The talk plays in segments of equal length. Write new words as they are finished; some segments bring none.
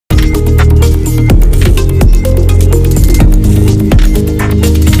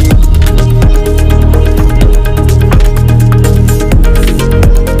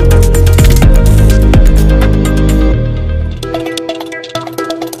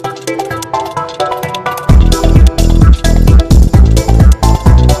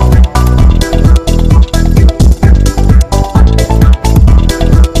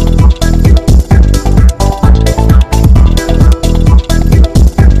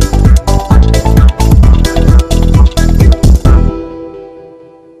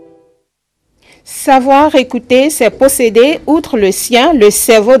savoir écouter, c'est posséder, outre le sien, le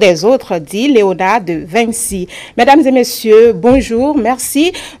cerveau des autres, dit Léonard de Vinci. Mesdames et messieurs, bonjour.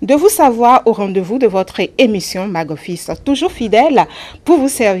 Merci de vous savoir au rendez-vous de votre émission Mag-Office, toujours fidèle pour vous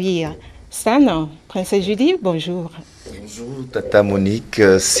servir. San, Princesse Judy, bonjour. Bonjour Tata Monique,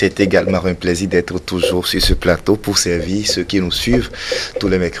 c'est également un plaisir d'être toujours sur ce plateau pour servir ceux qui nous suivent tous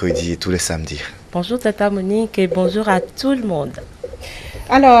les mercredis et tous les samedis. Bonjour Tata Monique et bonjour à tout le monde.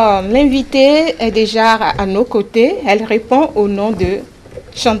 Alors, l'invitée est déjà à nos côtés. Elle répond au nom de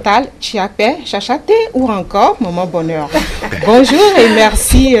Chantal Chiapé, Chachate ou encore Maman Bonheur. Bonjour et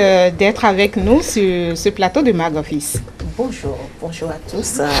merci d'être avec nous sur ce plateau de Mag-Office. Bonjour, bonjour à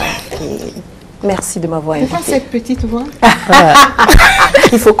tous. Et merci de m'avoir invité. Pourquoi cette petite voix?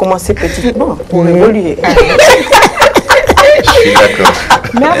 Il faut commencer petitement pour évoluer. Je suis d'accord.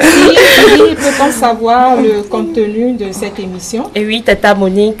 Merci. Peut-on savoir le contenu de cette émission? Et oui, Tata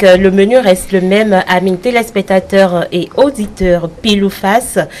Monique, le menu reste le même. Amis téléspectateurs et auditeurs, pile ou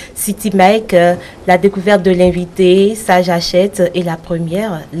face, City Mike, la découverte de l'invité, ça j'achète, et la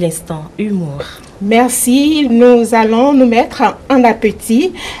première, l'instant humour. Merci. Nous allons nous mettre en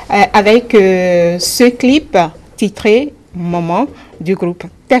appétit avec ce clip titré Maman du groupe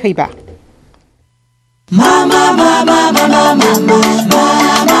Teriba. Mama, mama, mama, mama,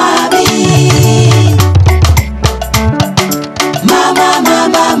 mama, mi. Mama,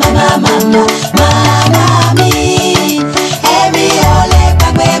 mama, mama, mama, mama, mi. Emi ole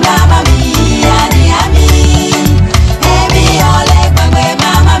pagbe mama mi, ani ami. Emi ole pagbe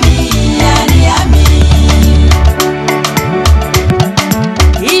mama mi, ani ami.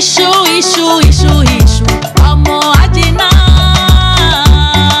 Ishu, ishu, ishu, ishu. Amo ajina.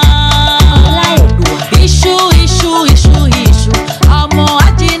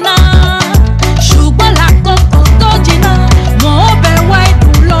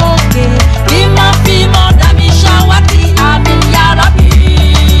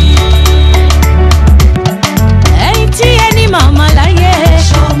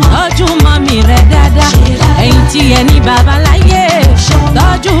 Ẹni bàbá láyé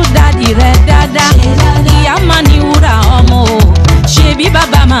tọ́jú dádì rẹ̀ dáadáa ìyá máa ní wúrà ọmọ o ṣebí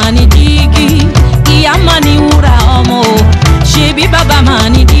bàbá máa ní dígí ìyá máa ní wúrà ọmọ o ṣebí bàbá máa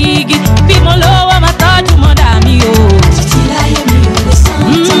ní dígí bí mo lówó máa tọ́jú mọ́dà mi o Títí láyé mi ò lè san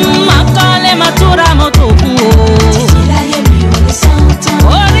tán. máa kọ́lé máa tó ra mọ́tò fún o Títí láyé mi ò lè san tán.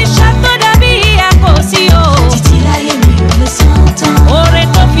 òrìṣà tó dàbí ìyá kò sí o Títí láyé mi ò lè san tán. oore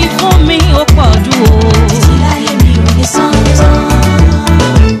tó fi fún mi ó pọ̀ jù o. Títí láyé mi ò lè san tán.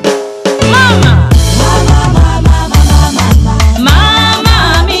 Mama. Mama, mama, mama, mama. Mama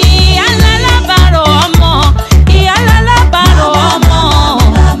mi, alálábàárò ọmọ, ìyá alálábàárò ọmọ.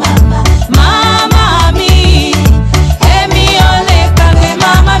 Mama mi, èmi ò lè gbàgbé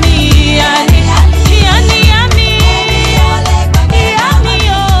mama mi, ìyá ni ìyá mi, ìyá mi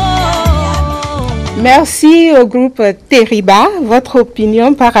o. Merci au groupe Teriba. Votre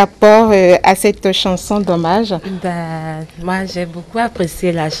opinion par rapport à cette chanson d'hommage? Ben, moi, j'ai beaucoup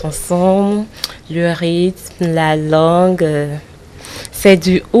apprécié la chanson, le rythme, la langue. C'est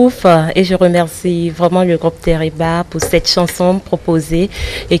du ouf et je remercie vraiment le groupe Teriba pour cette chanson proposée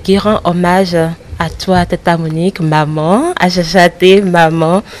et qui rend hommage à toi, Tata Monique, maman, à Chachate,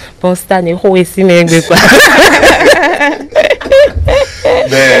 maman. Bon, c'est un héros ici, mais quoi.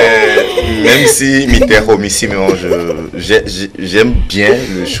 Ben, même si j'aime bien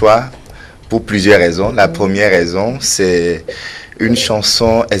le choix pour plusieurs raisons. La première raison, c'est une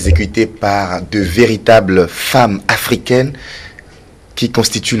chanson exécutée par de véritables femmes africaines qui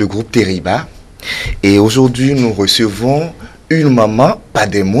constituent le groupe Teriba. Et aujourd'hui, nous recevons une maman, pas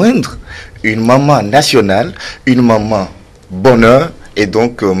des moindres, une maman nationale, une maman bonheur. Et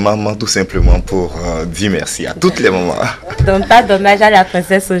donc, maman, tout simplement pour dire merci à toutes les mamans. Donc, pas d'hommage à la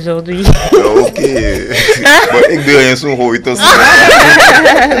princesse aujourd'hui. Ok. Bon, et de rien, son rôle est aussi.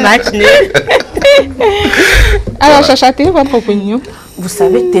 Match nul. Alors, Chachate, votre opinion? Vous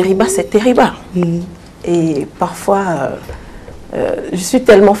savez, Teriba, c'est Teriba. Et parfois, je suis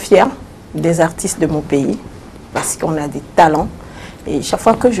tellement fière des artistes de mon pays parce qu'on a des talents. Et chaque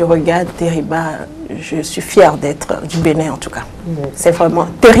fois que je regarde Teriba, je suis fière d'être du Bénin en tout cas. C'est vraiment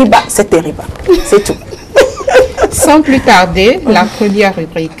Teriba, c'est Teriba. C'est tout. Sans plus tarder, la première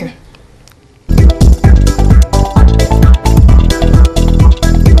rubrique.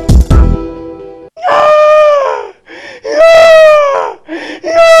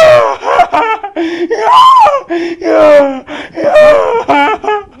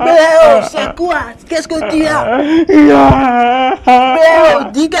 Béo, c'est quoi? Qu'est-ce que tu as? Béo,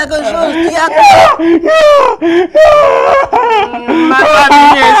 dis quelque chose, tu as quoi? Ma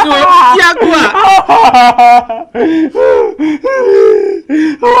famille est jouée, tu as quoi?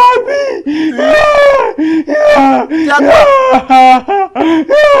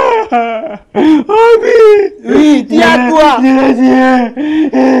 Oui, tu as quoi?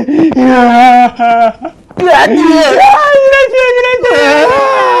 Tu as tué.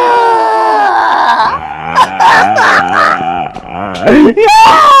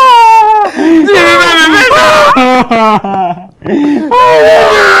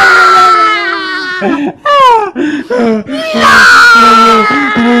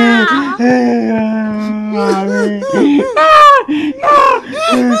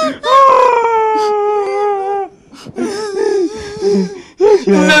 Tu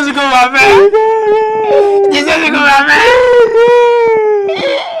sais ce qu'on va faire? Tu sais ce qu'on va faire?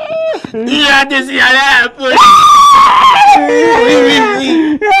 Il a décidé à la police. Oui.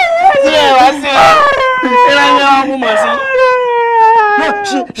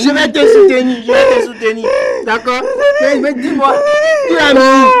 Je vais te soutenir, d'accord? Mais dis-moi, tu as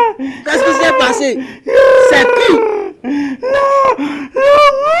mis, qu'est-ce qui s'est passé? C'est qui?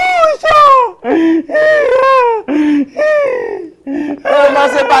 Comment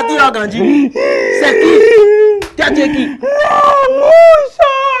c'est parti, Gandhi? C'est qui? Tu as tué qui?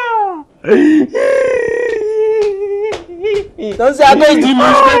 Donc c'est à cause du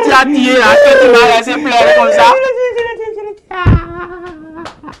mouche que tu as tué là, que tu m'as laissé pleurer comme ça.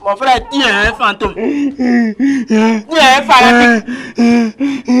 Mon frère, tu es un fantôme. Tu es un fanatique.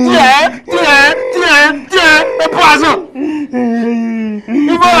 Tu es un poison.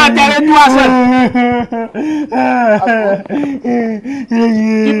 Il faut l'enterrer toi seul.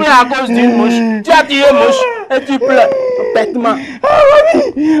 Tu pleures à cause d'une mouche. Tu as tué une mouche et tu pleures bêtement.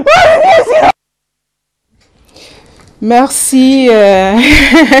 Merci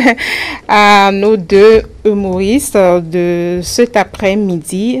à nos deux humoristes de cet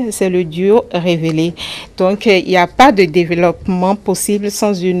après-midi. C'est le duo révélé. Donc, il n'y a pas de développement possible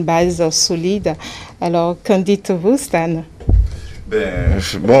sans une base solide. Alors, qu'en dites-vous, Stan?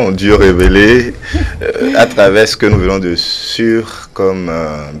 Bon, duo révélé, à travers ce que nous venons de suivre comme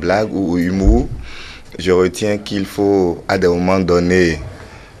blague ou humour, je retiens qu'il faut, à des moments donnés,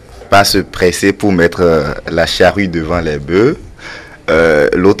 pas se presser pour mettre la charrue devant les bœufs.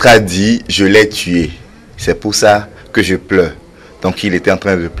 L'autre a dit, je l'ai tué. C'est pour ça que je pleure. Donc il était en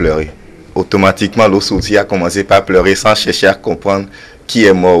train de pleurer. Automatiquement, l'autre aussi a commencé par pleurer sans chercher à comprendre qui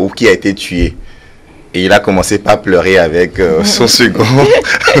est mort ou qui a été tué. Et il a commencé par pleurer avec son second.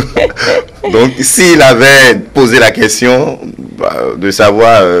 Donc s'il avait posé la question de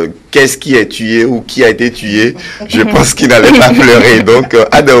savoir qu'est-ce qui est tué ou qui a été tué, je pense qu'il n'allait pas pleurer. Donc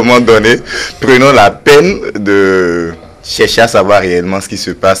à des moments donnés, prenons la peine de chercher à savoir réellement ce qui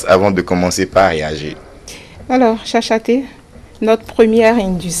se passe avant de commencer par réagir. Alors, Chachaté, notre première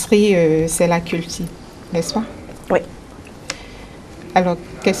industrie, c'est la culture, n'est-ce pas? Oui. Alors,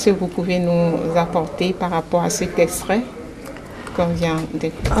 qu'est-ce que vous pouvez nous apporter par rapport à cet extrait qu'on vient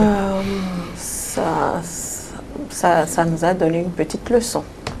d'écouter? Ça nous a donné une petite leçon.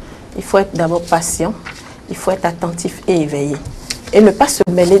 Il faut être d'abord patient, il faut être attentif et éveillé. Et ne pas se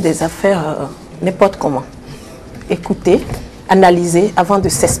mêler des affaires n'importe comment. Écouter, analyser avant de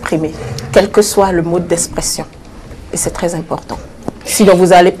s'exprimer, quel que soit le mode d'expression. Et c'est très important. Sinon,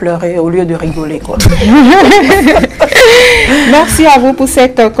 vous allez pleurer au lieu de rigoler, quoi. Merci à vous pour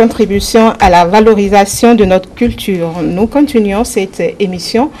cette contribution à la valorisation de notre culture. Nous continuons cette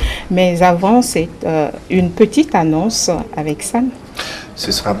émission, mais avant, c'est une petite annonce avec Sam.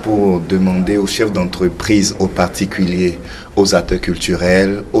 Ce sera pour demander aux chefs d'entreprise, aux particuliers, aux acteurs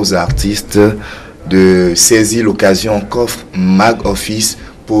culturels, aux artistes, de saisir l'occasion qu'offre Mag Office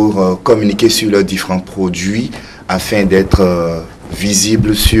pour communiquer sur leurs différents produits afin d'être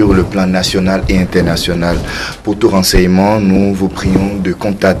visible sur le plan national et international. Pour tout renseignement, nous vous prions de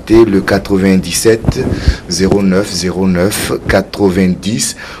contacter le 97 09 09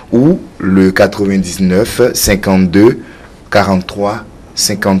 90 ou le 99 52 43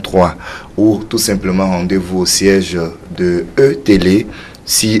 53 ou tout simplement rendez-vous au siège de ETELE,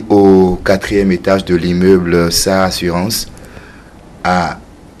 si au 4e étage de l'immeuble Sa Assurance à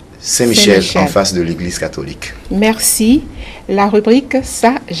Saint-Michel, en face de l'église catholique. Merci. La rubrique «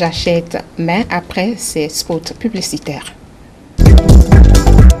 Ça, j'achète », mais après, c'est spot publicitaire.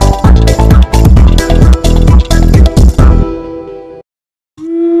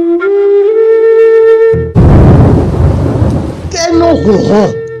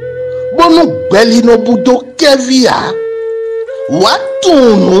 Bono belino budo kevia.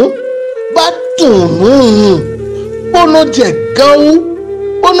 Watunu, batunu. Bono jegau.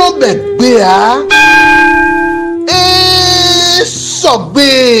 Bono begbea.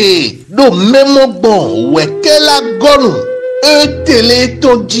 Sogbe. do même bon ouais quelle a gonu ETELE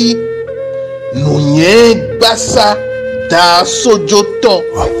toji nunye basa da sojoto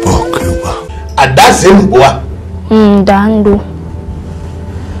ada zemboa dando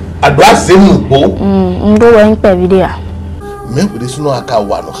adwa zembo ndo wen pe video me ko desuno aka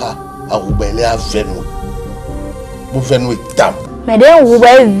wanu ha agubele avenu bu venu tam mais de wo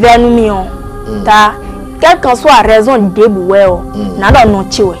be venu mi on ta quelle qu'en soit raison de boué o na do no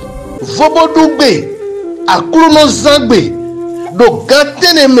chiwe vobodugbe akruno zangbe do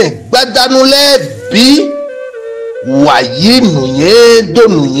gantene me gbadanu le bi wayi nunye do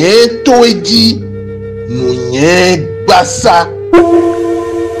nunye toeji nunye gbasa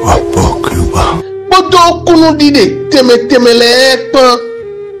bodo kunu dide teme pan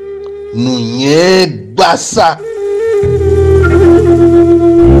nunye gbasa.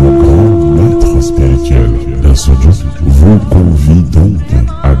 Maître spirituel d'Assojo vous convie donc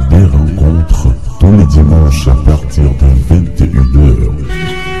à des rencontres tous les dimanches à partir de 21h.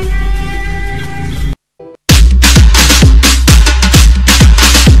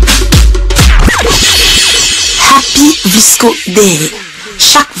 Happy Vlisco Day.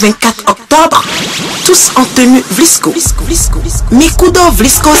 Chaque 24 octobre, tous en tenue Vlisco. Mikudo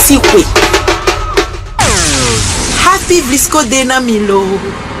Vlisco Sikwe. Happy Vlisco Day na Milo.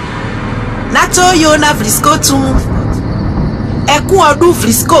 Nato yo na Vlisco tum. Eku adu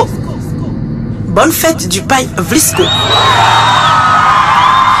Vlisco. Bonne fête du pain Vlisco.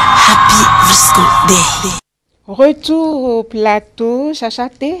 Happy Vlisco Day. Retour au plateau,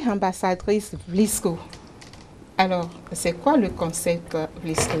 Chachate, ambassadrice Vlisco. Alors, c'est quoi le concept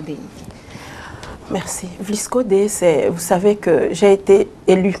Vlisco Day? Merci. Vlisco Day, c'est, vous savez que j'ai été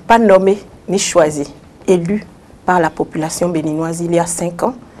élue, pas nommée ni choisie, élue par la population béninoise il y a 5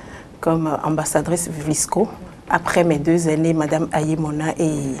 ans comme ambassadrice Vlisco, après mes 2 aînées, Madame Ayemona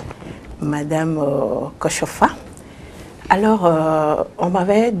et Madame Kochofa. Alors, on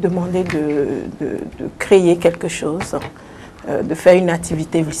m'avait demandé de créer quelque chose, de faire une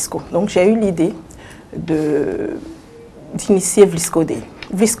activité Vlisco. Donc, j'ai eu l'idée d'initier Vlisco Day.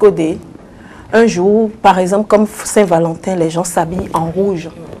 Vlisco Day, un jour, par exemple, comme Saint-Valentin, les gens s'habillent en rouge,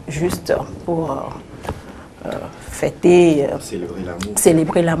 juste pour fêter,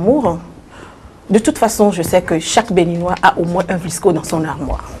 célébrer l'amour. De toute façon, je sais que chaque Béninois a au moins un Vlisco dans son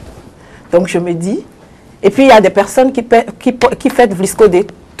armoire. Donc je me dis, et puis il y a des personnes qui fêtent Vlisco Day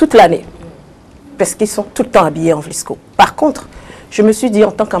toute l'année, parce qu'ils sont tout le temps habillés en Vlisco. Par contre, je me suis dit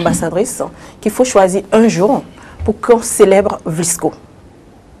en tant qu'ambassadrice qu'il faut choisir un jour pour qu'on célèbre Vlisco.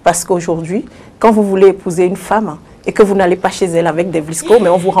 Parce qu'aujourd'hui, quand vous voulez épouser une femme et que vous n'allez pas chez elle avec des Vlisco, mais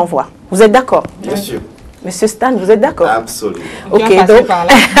on vous renvoie. Vous êtes d'accord? Bien sûr. Monsieur Stan, vous êtes d'accord? Absolument. Ok, donc, par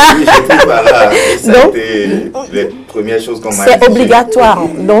là. Oui, j'étais par là. Ça a été les premières choses qu'on m'a dit. C'est obligatoire.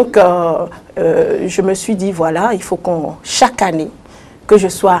 Donc, je me suis dit, voilà, il faut qu'on, chaque année, que je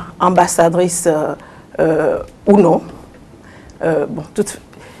sois ambassadrice ou non,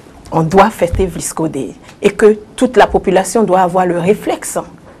 on doit fêter Vlisco Day. Et que toute la population doit avoir le réflexe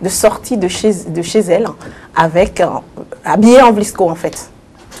de sortir de chez elle avec, habillée en Vlisco en fait.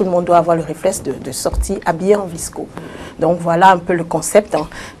 Tout le monde doit avoir le réflexe de sortir habillé en Vlisco. Donc voilà un peu le concept.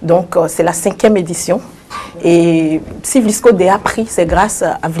 Donc c'est la 5e édition. Et si Vlisco Day a pris, c'est grâce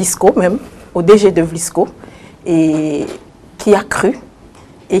à Vlisco même, au DG de Vlisco, et qui a cru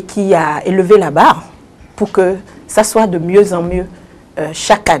et qui a élevé la barre pour que ça soit de mieux en mieux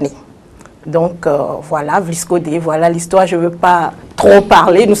chaque année. Donc voilà, Vlisco Day, voilà l'histoire, je ne veux pas trop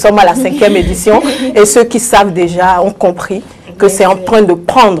parler, nous sommes à la 5e édition et ceux qui savent déjà ont compris que c'est en train de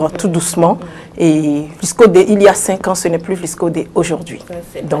prendre tout doucement. Et Vlisco Day, il y a 5 ans, ce n'est plus Vlisco Day aujourd'hui.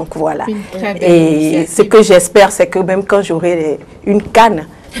 Donc voilà. Et ce que j'espère, c'est que même quand j'aurai une canne,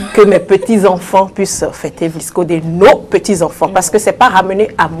 que mes petits-enfants puissent fêter Vlisco Day, nos petits-enfants, parce que ce n'est pas ramené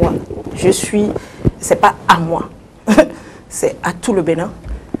à moi. C'est pas à moi, c'est à tout le Bénin.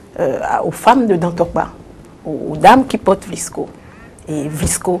 Aux femmes de Dantokba, aux dames qui portent Vlisco. Et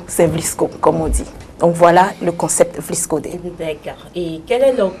Vlisco, c'est Vlisco, comme on dit. Donc voilà le concept Vlisco Day. D'accord. Et quel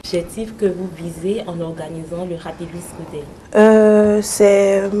est l'objectif que vous visez en organisant le Happy Vlisco Day?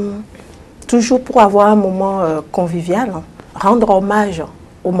 C'est toujours pour avoir un moment convivial, rendre hommage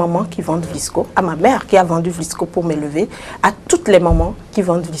aux mamans qui vendent Vlisco, à ma mère qui a vendu Vlisco pour m'élever, à toutes les mamans qui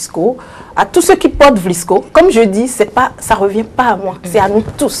vendent Vlisco, à tous ceux qui portent Vlisco. Comme je dis, ça ne revient pas à moi, c'est à nous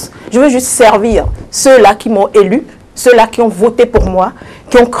tous. Je veux juste servir ceux-là qui m'ont élu, ceux-là qui ont voté pour moi,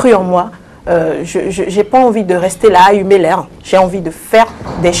 qui ont cru en moi. Je n'ai pas envie de rester là à humer l'air. J'ai envie de faire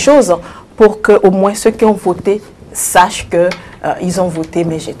des choses pour que au moins ceux qui ont voté sachent qu'ils ont voté,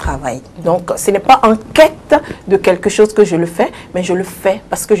 mais j'ai travaillé. Donc, ce n'est pas en quête de quelque chose que je le fais, mais je le fais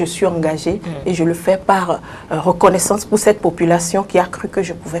parce que je suis engagée et je le fais par reconnaissance pour cette population qui a cru que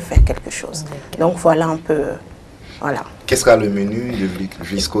je pouvais faire quelque chose. Donc, voilà un peu... Voilà. Quel sera le menu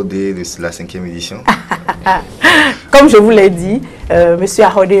jusqu'au dé de la 5e édition? Comme je vous l'ai dit, M.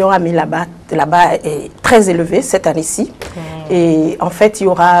 Arodéon a mis là-bas est très élevé cette année-ci. Et en fait, il y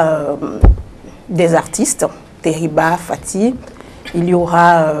aura des artistes, Teriba, Fatih, il y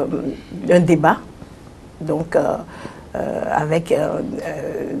aura un débat, donc avec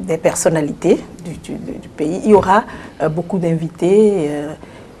des personnalités du pays. Il y aura beaucoup d'invités.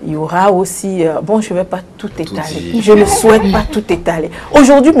 Il y aura aussi, bon, je ne vais pas tout étaler, je ne souhaite pas tout étaler.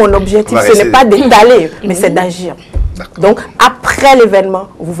 Aujourd'hui, mon objectif, ce n'est pas d'étaler, mais c'est d'agir. Donc, après l'événement,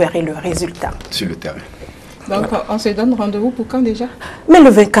 vous verrez le résultat. Sur le terrain. Donc, on se donne rendez-vous pour quand déjà? Mais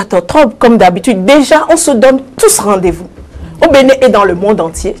le 24 octobre, comme d'habitude, déjà, on se donne tous rendez-vous. Au Bénin et dans le monde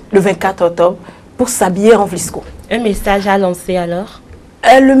entier, le 24 octobre, pour s'habiller en Vlisco. Un message à lancer alors?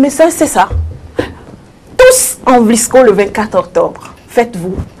 Le message, c'est ça. Tous en Vlisco le 24 octobre.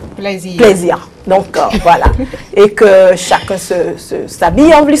 Faites-vous plaisir. Donc, voilà. Et que chacun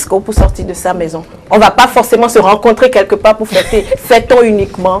s'habille en Vlisco pour sortir de sa maison. On ne va pas forcément se rencontrer quelque part pour fêter. Fêtons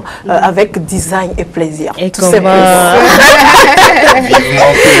uniquement avec design et plaisir. Et tout simplement.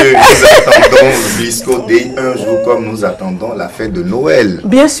 Vivement que nous attendons Vlisco dès un jour comme nous attendons la fête de Noël.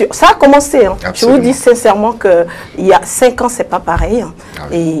 Bien sûr. Ça a commencé. Hein. Je vous dis sincèrement qu'il y a 5 ans, ce n'est pas pareil. Hein.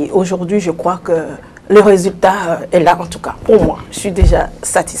 Et aujourd'hui, je crois que le résultat est là, en tout cas, pour moi. Je suis déjà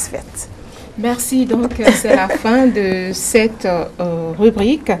satisfaite. Merci. Donc, c'est la fin de cette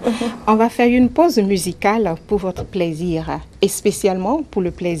rubrique. On va faire une pause musicale pour votre plaisir et spécialement pour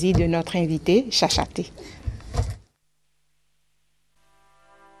le plaisir de notre invité, Chachaté.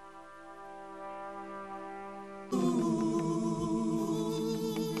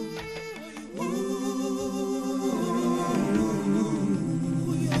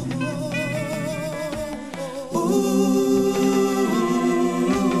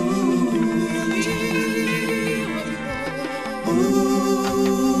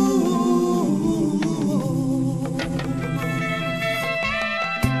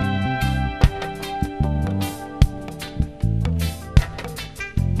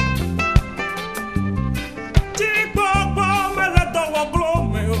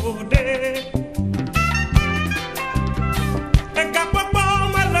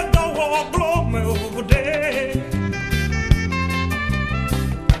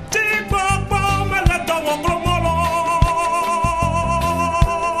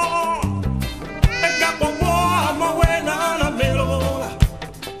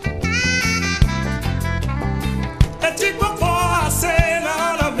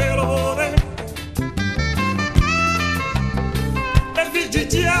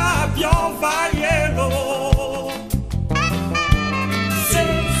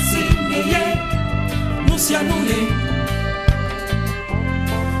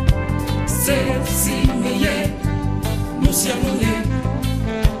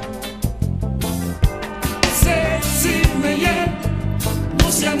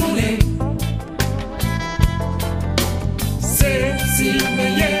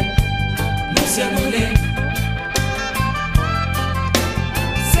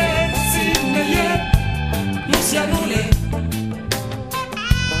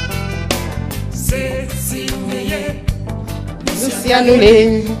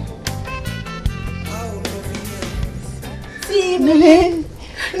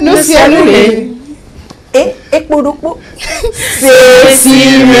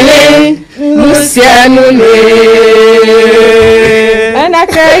 Un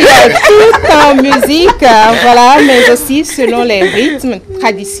accueil tout en musique, voilà, mais aussi selon les rythmes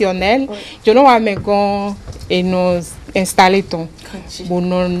traditionnels. Je nous amène et nous installer ton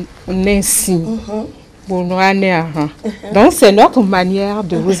bon ainsi. Donc c'est notre manière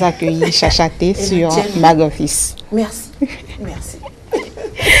de vous accueillir, Chachaté, sur Magoffice. Merci, merci.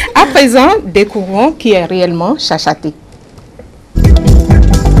 À présent, découvrons qui est réellement Chachaté.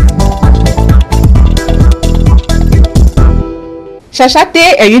 Chachaté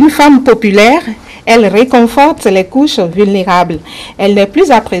est une femme populaire. Elle réconforte les couches vulnérables. Elle n'est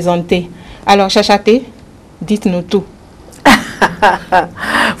plus à présenter. Alors, Chachaté, dites-nous tout.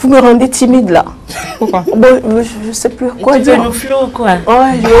 Vous me rendez timide là. Pourquoi? Bon, je ne sais plus quoi dire. Tu veux nous flou ou quoi?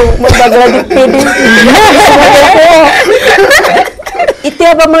 Ouais, je vais regarder PD. Il était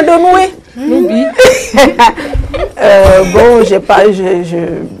à m'abandonner. Bon, j'ai pas,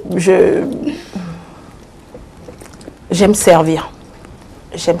 j'aime servir.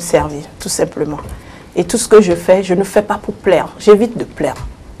 J'aime servir, tout simplement. Et tout ce que je fais, je ne fais pas pour plaire. J'évite de plaire.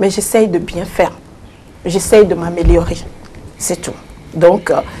 Mais j'essaye de bien faire. J'essaye de m'améliorer. C'est tout.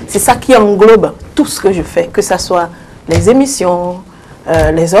 Donc, c'est ça qui englobe tout ce que je fais, que ce soit les émissions,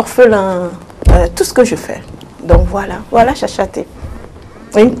 les orphelins, tout ce que je fais. Donc voilà, voilà Chachaté.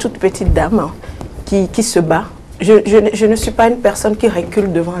 Une toute petite dame qui se bat. Je ne suis pas une personne qui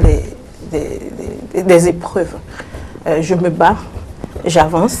recule devant des épreuves. Je me bats,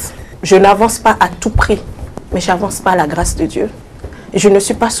 j'avance. Je n'avance pas à tout prix, mais j'avance pas à la grâce de Dieu. Je ne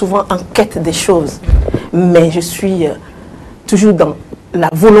suis pas souvent en quête des choses, mais je suis toujours dans la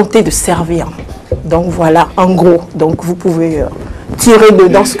volonté de servir. Donc voilà, en gros, donc vous pouvez tirer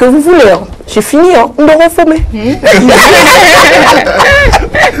dedans ce que vous voulez. Hein. J'ai fini, hein. On aura formé.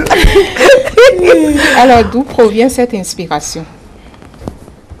 Alors, d'où provient cette inspiration?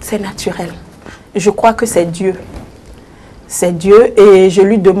 C'est naturel. Je crois que c'est Dieu. C'est Dieu et je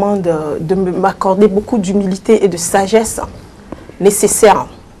lui demande de m'accorder beaucoup d'humilité et de sagesse nécessaires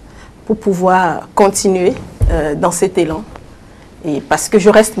pour pouvoir continuer dans cet élan. Et parce que je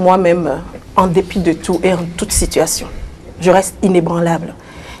reste moi-même en dépit de tout et en toute situation. Je reste inébranlable.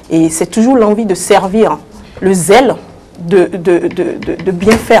 Et c'est toujours l'envie de servir, le zèle de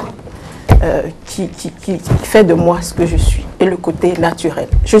bien faire qui fait de moi ce que je suis. Et le côté naturel.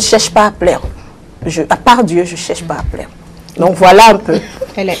 Je ne cherche pas à plaire. À part Dieu, je ne cherche pas à plaire. Donc voilà un peu.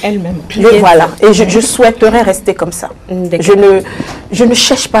 Elle est elle-même. Voilà. Et je souhaiterais rester comme ça. Je ne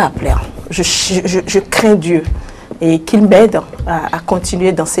cherche pas à plaire. Je crains Dieu. Et qu'il m'aide à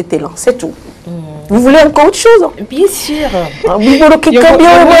continuer dans cet élan. C'est tout. Vous voulez encore autre chose? Bien sûr.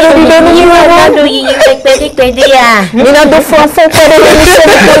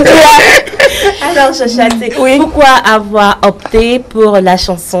 Alors, Chachaté, pourquoi avoir opté pour la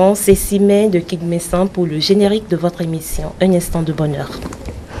chanson SYSTÈME de King Messin pour le générique de votre émission Un instant de bonheur?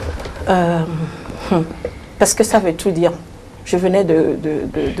 Parce que ça veut tout dire. Je venais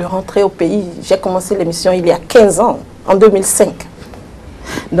de rentrer au pays. J'ai commencé l'émission il y a 15 ans, en 2005.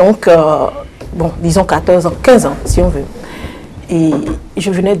 Donc, bon, disons 14 ans, 15 ans si on veut. Et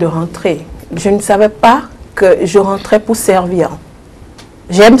je venais de rentrer. Je ne savais pas que je rentrais pour servir.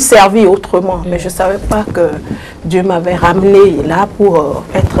 J'aime servir autrement, mais je ne savais pas que Dieu m'avait ramené là pour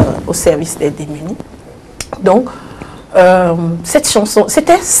être au service des démunis. Donc, cette chanson,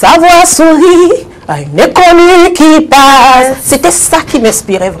 c'était « Savoir sourire à une inconnue qui passe ». C'était ça qui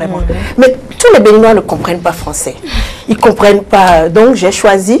m'inspirait vraiment. Mais tous les Béninois ne comprennent pas français. Ils ne comprennent pas. Donc, j'ai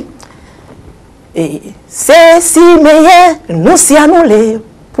choisi « Et c'est si meilleur, nous si annulés »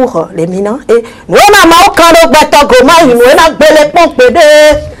 pour les minants. Et « Nous n'avons aucun goma, nous n'avons pas les pompes de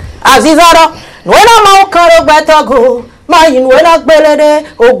Azizara. Nous n'avons aucun goma. Maïn wena gbelede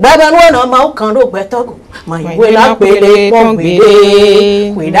o gbebe wena ma o kan do gbetogo maïn wena gbele pon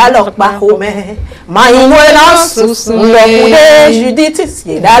gbede weda lo pa home maïn wena susun lo kude Judith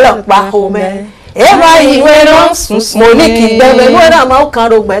si da lo pa home e maïn wena susun Monique gbebe wena ma o kan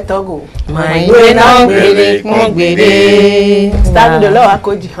do gbetogo maïn wena gbele pon gbede stade de l'or à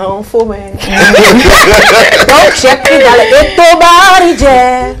Côte en fome. Donc j'ai pris dans le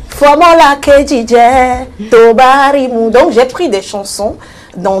etobarije Formola Kedjije, Tobarimu. Donc j'ai pris des chansons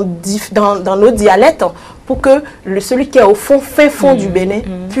dans nos dialectes pour que celui qui est au fin fond du Bénin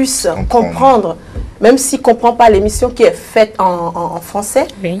puisse comprendre, même s'il ne comprend pas l'émission qui est faite en français,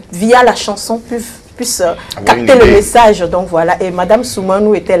 via la chanson puisse capter le message. Donc voilà, et Madame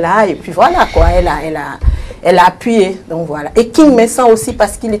Soumanou était là, et puis voilà quoi, elle a appuyé, donc voilà. Et King Messin aussi,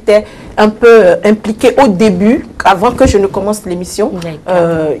 parce qu'il était un peu impliqué au début, avant que je ne commence l'émission,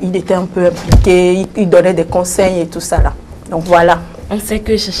 il était un peu impliqué, il donnait des conseils et tout ça là. Donc voilà. On sait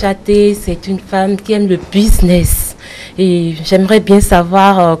que Chachaté, c'est une femme qui aime le business. Et j'aimerais bien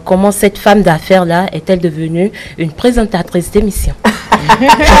savoir comment cette femme d'affaires-là est-elle devenue une présentatrice d'émission.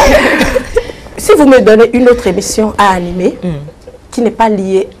 Si vous me donnez une autre émission à animer, qui n'est pas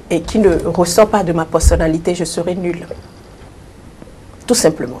liée et qui ne ressort pas de ma personnalité, je serai nulle. Tout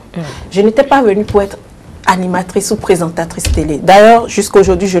simplement. Je n'étais pas venue pour être animatrice ou présentatrice télé. D'ailleurs, jusqu'à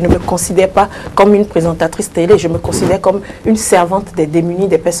aujourd'hui, je ne me considère pas comme une présentatrice télé, je me considère comme une servante des démunis,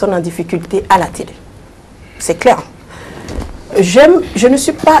 des personnes en difficulté à la télé. C'est clair. Je ne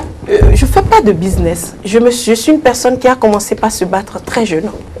suis pas, je fais pas de business. Je suis une personne qui a commencé par se battre très jeune,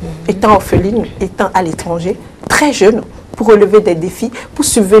 étant orpheline, étant à l'étranger, très jeune, pour relever des défis, pour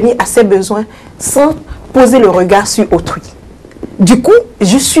subvenir à ses besoins sans poser le regard sur autrui. Du coup,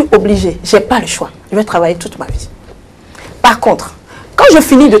 je suis obligée, je n'ai pas le choix. Je vais travailler toute ma vie. Par contre, quand je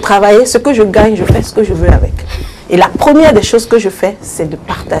finis de travailler, ce que je gagne, je fais ce que je veux avec. Et la première des choses que je fais, c'est de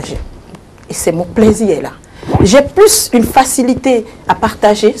partager. Et c'est mon plaisir là. J'ai plus une facilité à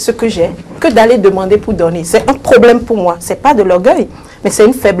partager ce que j'ai que d'aller demander pour donner. C'est un problème pour moi. Ce n'est pas de l'orgueil, mais c'est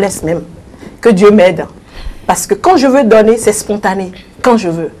une faiblesse même. Que Dieu m'aide. Parce que quand je veux donner, c'est spontané, quand je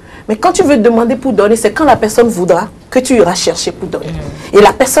veux. Mais quand tu veux demander pour donner, c'est quand la personne voudra que tu iras chercher pour donner. Et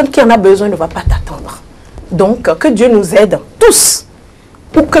la personne qui en a besoin ne va pas t'attendre. Donc, que Dieu nous aide, tous,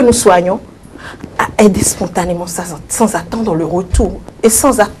 pour que nous soyons, à aider spontanément, sans attendre le retour. Et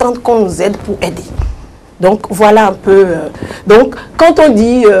sans attendre qu'on nous aide pour aider. Donc, voilà un peu... donc, quand on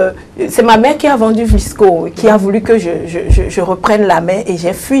dit... c'est ma mère qui a vendu Vlisco, qui a voulu que je reprenne la main. Et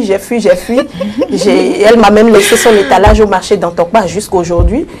j'ai fui. Elle m'a même laissé son étalage au marché d'Antokba jusqu'à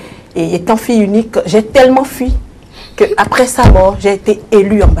aujourd'hui. Et étant fille unique, j'ai tellement fui qu'après sa mort, j'ai été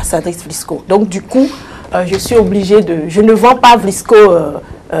élue ambassadrice Vlisco. Donc, du coup, je suis obligée de... Je ne vends pas Vlisco...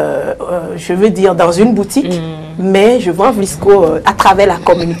 je veux dire dans une boutique, mais je vends Vlisco à travers la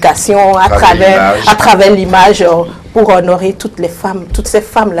communication, à travers l'image, pour honorer toutes les femmes, toutes ces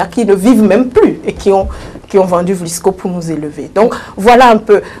femmes-là qui ne vivent même plus et qui ont vendu Vlisco pour nous élever. Donc voilà un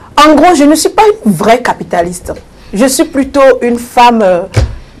peu. En gros, je ne suis pas une vraie capitaliste. Je suis plutôt une femme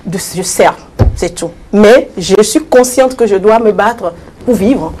je sers, c'est tout. Mais je suis consciente que je dois me battre pour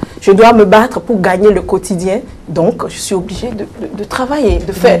vivre. Je dois me battre pour gagner le quotidien. Donc, je suis obligée de travailler,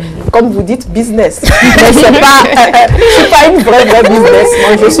 de faire, comme vous dites, business. Mais je ne suis pas une vraie business.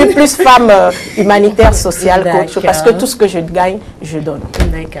 Moi, je suis plus femme humanitaire, sociale, qu'autre chose. Parce que tout ce que je gagne, je donne.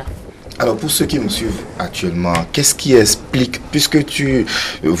 D'accord. Alors, pour ceux qui nous suivent actuellement, qu'est-ce qui explique, puisque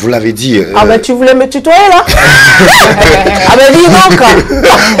vous l'avez dit... Ah ben, tu voulais me tutoyer, là? Ah ben, dis donc.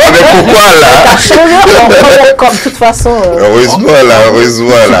 Mais pourquoi, là? De toute façon...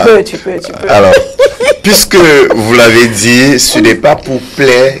 heureusement, là. Tu peux. Alors, puisque vous l'avez dit, ce n'est pas pour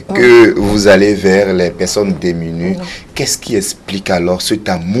plaire que vous allez vers les personnes démunies. Qu'est-ce qui explique alors cet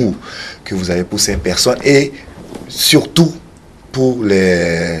amour que vous avez pour ces personnes et surtout pour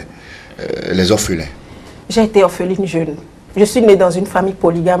les orphelins? J'ai été orpheline jeune. Je suis née dans une famille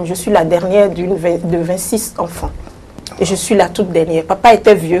polygame. Je suis la dernière de 26 enfants. Et je suis la toute dernière. Papa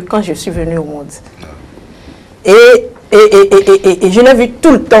était vieux quand je suis venue au monde. Et je l'ai vu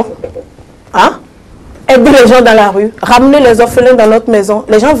tout le temps. Hein? Aider les gens dans la rue, ramener les orphelins dans notre maison.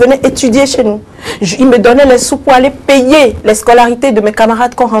 Les gens venaient étudier chez nous. Ils me donnaient les sous pour aller payer les scolarités de mes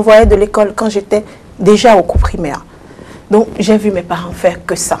camarades qu'on renvoyait de l'école quand j'étais déjà au cours primaire. Donc, j'ai vu mes parents faire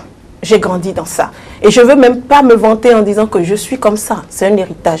que ça. J'ai grandi dans ça. Et je ne veux même pas me vanter en disant que je suis comme ça. C'est un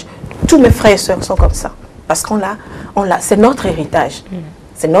héritage. Tous mes frères et sœurs sont comme ça. Parce c'est notre héritage.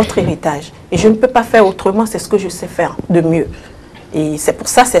 C'est notre héritage. Et je ne peux pas faire autrement. C'est ce que je sais faire de mieux. Et c'est pour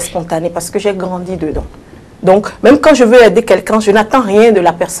ça que c'est spontané. Parce que j'ai grandi dedans. Donc, même quand je veux aider quelqu'un, je n'attends rien de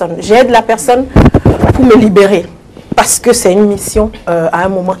la personne. J'aide la personne pour me libérer. Parce que c'est une mission à un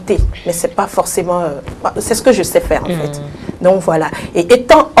moment T. Mais ce n'est pas forcément... c'est ce que je sais faire, en fait. Donc, voilà. Et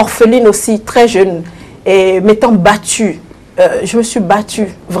étant orpheline aussi, très jeune, et m'étant battue, je me suis battue,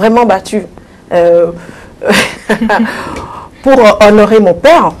 vraiment battue, pour honorer mon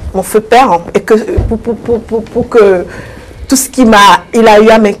père, mon feu père, et que, pour que tout ce qu'il a eu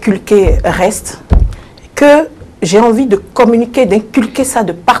à m'inculquer reste, que j'ai envie de communiquer, d'inculquer ça,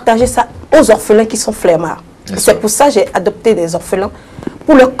 de partager ça aux orphelins qui sont flemmards. C'est pour ça que j'ai adopté des orphelins,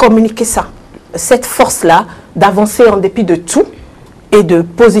 pour leur communiquer ça, cette force-là, d'avancer en dépit de tout, et de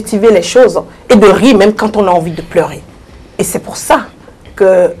positiver les choses, et de rire même quand on a envie de pleurer. Et c'est pour ça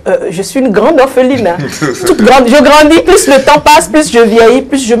que je suis une grande orpheline. Hein. Toute grande. Je grandis, plus le temps passe, plus je vieillis,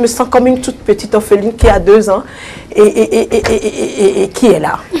 plus je me sens comme une toute petite orpheline qui a 2 ans, et qui est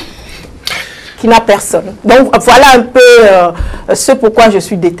là, qui n'a personne. Donc voilà un peu ce pourquoi je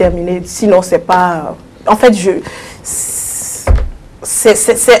suis déterminée. Sinon, c'est pas... En fait,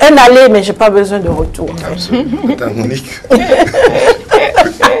 c'est un aller, mais je n'ai pas besoin de retour. Absolument. Monique.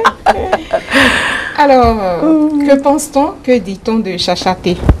 Alors, que pense-t-on, que dit-on de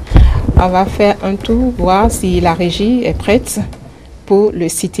Chachaté? On va faire un tour, voir si la régie est prête pour le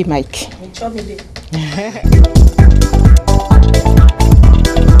City Mic.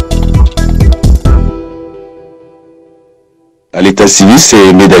 À l'état civil,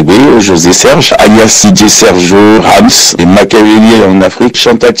 c'est Médagoué, José Serge, alias CJ Sergio Rams, et Machiavelli en Afrique,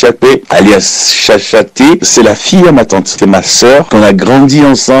 Chantal Tchapé, alias Chachaté. C'est la fille à ma tante, c'est ma sœur, qu'on a grandi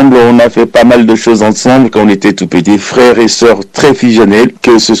ensemble, on a fait pas mal de choses ensemble quand on était tout petits, frères et sœurs très fusionnels,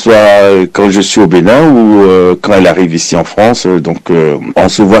 que ce soit quand je suis au Bénin ou quand elle arrive ici en France. Donc on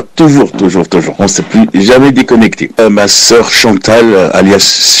se voit toujours. On ne s'est plus jamais déconnecté. Ma sœur Chantal,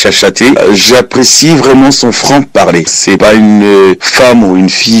 alias Chachaté, j'apprécie vraiment son franc-parler. C'est pas une une femme ou une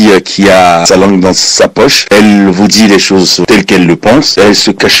fille qui a sa langue dans sa poche. Elle vous dit les choses telles qu'elle le pense. Elle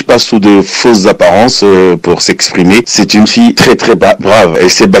se cache pas sous de fausses apparences pour s'exprimer. C'est une fille très très brave. Elle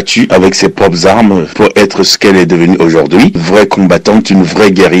s'est battue avec ses propres armes pour être ce qu'elle est devenue aujourd'hui. Une vraie combattante, une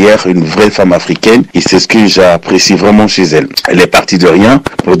vraie guerrière, une vraie femme africaine. Et c'est ce que j'apprécie vraiment chez elle. Elle est partie de rien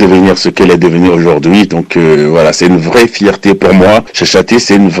pour devenir ce qu'elle est devenue aujourd'hui. Donc voilà, c'est une vraie fierté pour moi. Chachaté,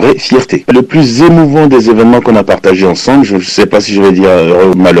 c'est une vraie fierté. Le plus émouvant des événements qu'on a partagés ensemble, je ne sais pas si je vais dire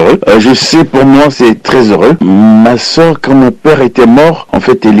heureux ou malheureux. Je sais, pour moi, c'est très heureux. Ma soeur, quand mon père était mort, en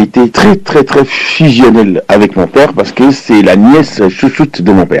fait, elle était très très très fusionnelle avec mon père parce que c'est la nièce chouchoute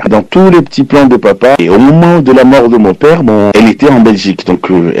de mon père. Dans tous les petits plans de papa, et au moment de la mort de mon père, elle était en Belgique. Donc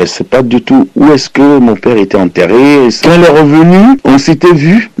elle ne sait pas du tout où est-ce que mon père était enterré. Quand elle est revenue, on s'était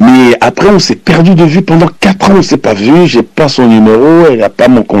vu, mais après on s'est perdu de vue pendant 4 ans. On s'est pas vu, j'ai pas son numéro, elle n'a pas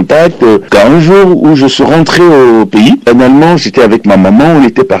mon contact. Un jour où je suis rentré au pays, finalement j'étais avec ma maman, on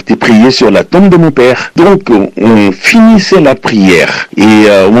était parti prier sur la tombe de mon père. Donc on finissait la prière et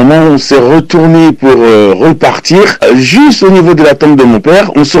au moment où on s'est retourné pour repartir, juste au niveau de la tombe de mon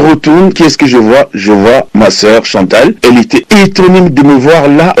père, on se retourne. Qu'est-ce que je vois? Je vois ma sœur Chantal. Elle était étonnée de me voir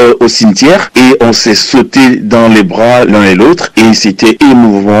là au cimetière et on s'est sauté dans les bras l'un et l'autre et c'était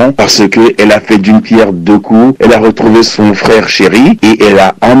émouvant parce que elle a fait d'une pierre deux coups. Elle a retrouvé son frère chéri et elle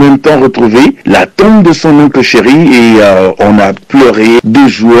a en même temps retrouvé la tombe de son oncle chéri et on a pleuré de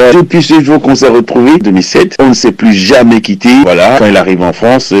joie. Depuis ce jour qu'on s'est retrouvés, 2007, on ne s'est plus jamais quitté. Voilà, quand elle arrive en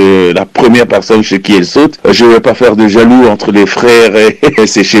France, la première personne chez qui elle saute, je ne vais pas faire de jaloux entre les frères et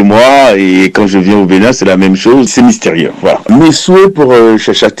c'est chez moi et quand je viens au Bénin, c'est la même chose. C'est mystérieux. Voilà. Mes souhaits pour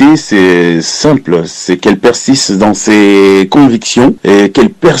Chachaté, c'est simple, c'est qu'elle persiste dans ses convictions et qu'elle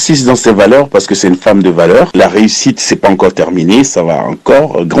persiste dans ses valeurs parce que c'est une femme de valeur. La réussite, c'est pas encore terminé, ça va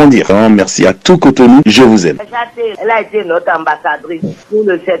encore grandir. Merci à tout Cotonou, je vous aime. Elle a été notre ambassadrice pour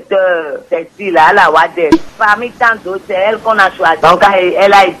le secteur textile à la Wadel. Parmi tant d'autres, c'est elle qu'on a choisi. Donc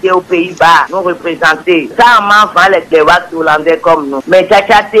elle a été aux Pays-Bas, nous représenter. Ça en m'enfant les Wax hollandais comme nous. Mais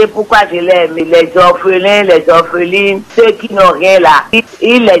Chachaté, pourquoi je l'aime? Les orphelins, les orphelines, ceux qui n'ont rien là,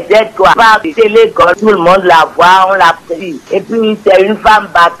 il les aide quoi. Par télégone, tout le monde la voit, on l'apprécie. Et puis c'est une femme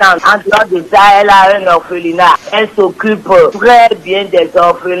battante. En dehors de ça, elle a un orphelinat. Elle s'occupe très bien des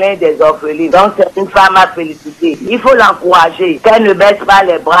orphelins, des orphelines. Donc c'est une femme à féliciter. Il faut l'encourager, qu'elle ne baisse pas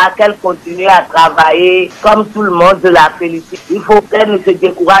les bras, qu'elle continue à travailler comme tout le monde la félicite. Il faut qu'elle ne se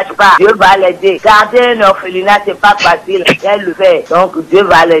décourage pas. Dieu va l'aider. Garder un orphelinat, c'est pas facile. Elle le fait. Donc Dieu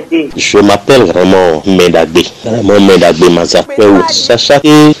va l'aider. Je m'appelle vraiment Médagbe. Vraiment Médagbe Mazapéou. Chachaté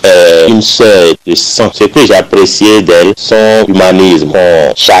est une sœur de sang. Ce que j'ai apprécié d'elle, son humanisme,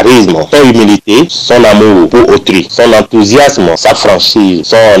 son charisme, son humilité, son amour pour autrui, son enthousiasme, sa franchise,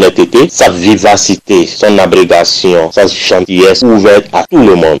 son honnêteté, sa vivacité, son abrégation, sa gentillesse ouverte à tout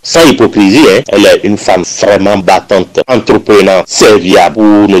le monde. Sans hypocrisie, elle est une femme vraiment battante, entreprenante, serviable,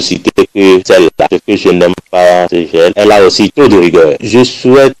 pour ne citer que celle-là. Ce que je n'aime pas, c'est elle. Elle a aussi trop de rigueur. Je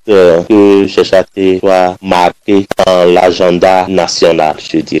souhaite que Chachaté soit marqué dans l'agenda national,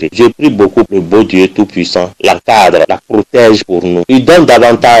 je dirais. Je prie beaucoup le beau Dieu Tout-Puissant, la cadre, la protège pour nous. Il donne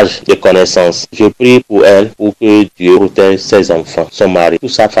davantage de connaissances. Je prie pour elle, pour que Dieu protège ses enfants, son mari,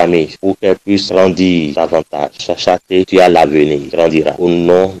 toute sa famille, pour qu'elle puisse grandir davantage. Chachaté, tu as l'avenir, grandira. Au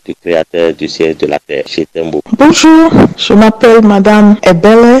nom du Créateur du ciel et de la terre. Je t'aime beaucoup. Bonjour, je m'appelle Madame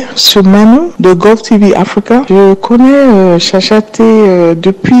ETELE de Gulf TV Africa. Je connais Chachaté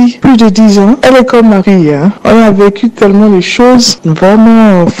depuis plus de 10 ans. Elle est comme Marie. On a vécu tellement de choses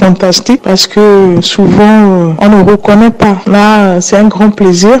vraiment fantastiques parce que souvent on ne reconnaît pas. Là, c'est un grand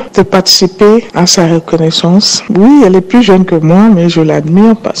plaisir de participer à sa reconnaissance. Oui, elle est plus jeune que moi, mais je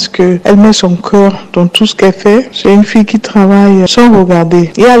l'admire parce que elle met son cœur dans tout ce qu'elle fait. C'est une fille qui travaille sans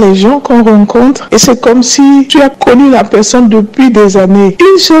regarder. Il y a les gens qu'on rencontre et c'est comme si tu as connu la personne depuis des années.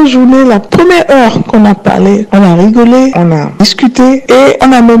 Une seule journée, la première heure qu'on a parlé, on a rigolé, on a discuté et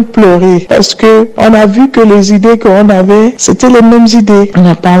on a même pleuré parce que on a vu que les idées qu'on avait, c'était les mêmes idées. On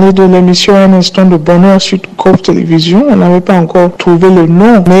a parlé de l'émission Un instant de bonheur sur Gulf Télévision. On n'avait pas encore trouvé le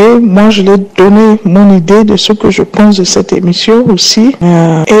nom, mais moi je l'ai donné mon idée de ce que je pense de cette émission aussi.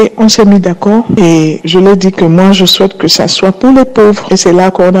 Et on s'est mis d'accord et je lui ai dit que moi je souhaite que ça soit pour les pauvres. Et c'est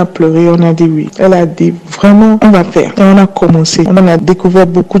là qu'on a pleuré, on a dit oui. Elle a dit vraiment on va faire. Et on a commencé. On a découvert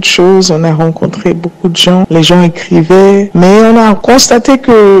beaucoup de choses, on a rencontré beaucoup de gens. Les gens écrivaient, mais on a constaté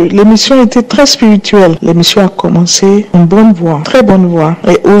que l'émission était très spirituelle. L'émission a commencé en bonne voie, très bonne voie.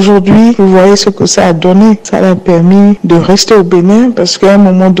 Et aujourd'hui, vous voyez ce que ça a donné. Ça a permis de rester au Bénin parce qu'à un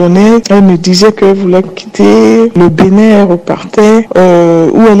moment donné, elle me disait qu'elle voulait quitter le Bénin, elle repartait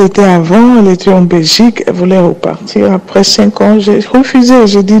où elle était avant, elle était en Belgique, elle voulait repartir. partir après 5 ans. J'ai refusé,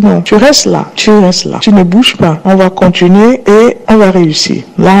 j'ai dit non, tu restes là, tu ne bouges pas. On va continuer et on va réussir.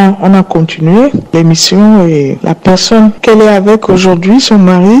 Là, on a continué l'émission et la personne qu'elle est avec aujourd'hui, son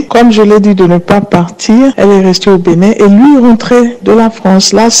mari, comme je l'ai dit de ne pas partir, elle est restée au Bénin et lui est rentré de la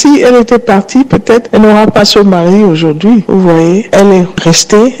France. Là, si elle était partie, peut-être elle n'aura pas son mari aujourd'hui. Vous voyez, elle est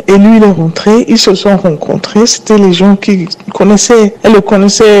restée et lui il est rentré. Ils se sont rencontrés. C'était les gens qui connaissaient, elle le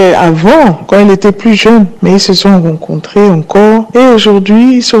connaissait avant, quand elle était plus jeune, mais ils se sont rencontrés encore. Et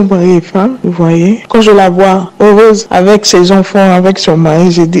aujourd'hui, ils sont mariés et femmes. Vous voyez, quand je la vois heureuse avec ses enfants, avec son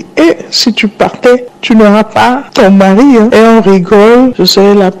mari, j'ai dit, si tu partais, tu n'auras pas ton mari, hein. Et on rigole, je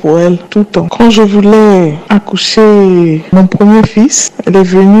serai là pour elle tout le temps. Quand je voulais accoucher mon premier fils, elle est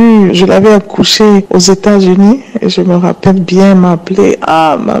venue, je l'avais accouché aux États-Unis et je me rappelle bien m'appeler,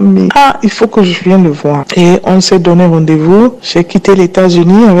 mamie, il faut que je vienne le voir. Et on s'est donné rendez-vous. J'ai quitté les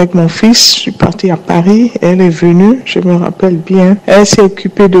États-Unis avec mon fils, je suis partie à Paris, elle est venue, je me rappelle bien. Elle s'est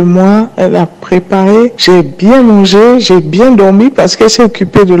occupée de moi, elle a préparé, j'ai bien mangé, j'ai bien dormi parce qu'elle s'est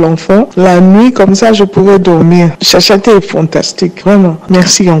occupée de l'enfant. La nuit, comme ça, je pouvais dormir. Chachaté est fantastique, vraiment.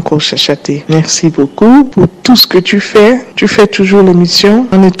 Merci encore, Chachaté. Merci beaucoup pour tout ce que tu fais. Tu fais toujours l'émission.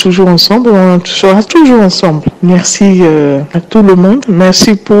 On est toujours ensemble. On sera toujours ensemble. Merci à tout le monde.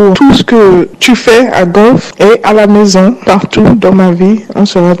 Merci pour tout ce que tu fais à Golf et à la maison, partout dans ma vie. On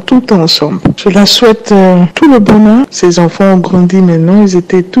sera tout le temps ensemble. Je la souhaite tout le bonheur. Ces enfants ont grandi maintenant. Ils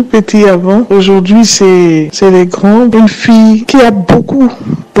étaient tout petits avant. Aujourd'hui, c'est les grands. Une fille qui a beaucoup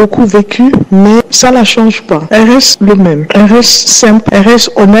vécu, mais ça la change pas. Elle reste le même. Elle reste simple, elle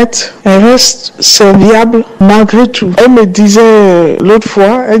reste honnête, elle reste serviable malgré tout. Elle me disait l'autre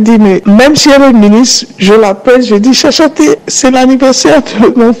fois, elle dit, mais même si elle est ministre, je l'appelle, je dis, Chachaté, c'est l'anniversaire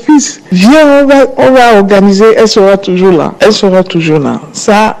de mon fils. Viens, on va organiser, elle sera toujours là. Elle sera toujours là.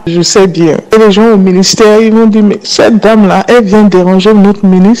 Ça, je sais bien. Et les gens au ministère, ils m'ont dit, mais cette dame-là, elle vient déranger notre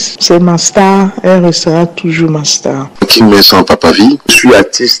ministre. C'est ma star, elle restera toujours ma star. Qui me sent papa vie. Je suis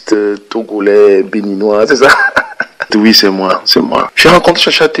artiste togolais, béninois, c'est ça? Oui, c'est moi. J'ai rencontré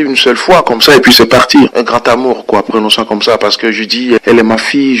Chachaté une seule fois, comme ça, et puis c'est parti. Un grand amour, quoi, prenons ça comme ça, parce que je dis, elle est ma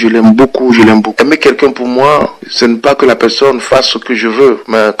fille, je l'aime beaucoup. Aimer quelqu'un pour moi, ce n'est pas que la personne fasse ce que je veux,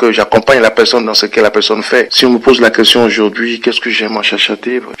 mais que j'accompagne la personne dans ce que la personne fait. Si on me pose la question aujourd'hui, qu'est-ce que j'aime à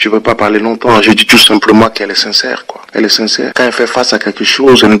Chachaté, je ne veux pas parler longtemps. Je dis tout simplement qu'elle est sincère, quoi. Elle est sincère. Quand elle fait face à quelque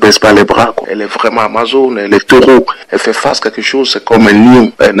chose, elle ne baisse pas les bras, quoi. Elle est vraiment amazone, elle est taureau. Elle fait face à quelque chose, c'est comme un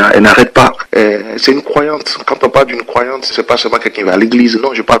lion. Elle n'arrête pas. C'est une croyante. Quand on parle d'une croyante, c'est pas seulement quelqu'un qui va à l'église.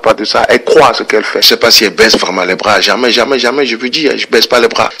 Non, je parle pas de ça. Elle croit à ce qu'elle fait. Je sais pas si elle baisse vraiment les bras. Jamais, je veux dire, je baisse pas les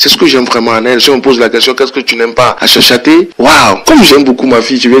bras. C'est ce que j'aime vraiment en elle. Si on me pose la question, qu'est-ce que tu n'aimes pas à Chachaté? Waouh! Comme j'aime beaucoup ma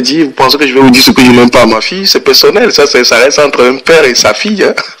fille, je vais dire, vous pensez que je vais vous dire ce que je n'aime pas à ma fille? C'est personnel. Ça reste entre un père et sa fille,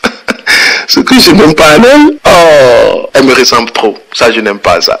 hein. Ce que je n'aime pas en elle, elle me ressemble trop. Ça, je n'aime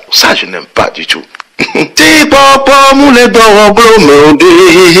pas ça. Ça, je n'aime pas du tout. C'est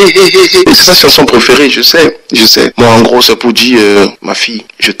sa chanson préférée, je sais. Moi, en gros, c'est pour dire, ma fille,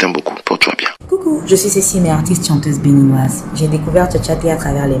 je t'aime beaucoup, porte-toi bien. Coucou, je suis Cécile, artiste chanteuse béninoise. J'ai découvert Chachaté à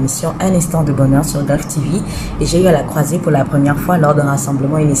travers l'émission Un instant de bonheur sur Golf TV et j'ai eu à la croiser pour la première fois lors d'un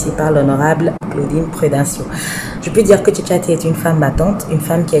rassemblement initié par l'honorable Claudine Prudencio. Je peux dire que Chachaté est une femme battante, une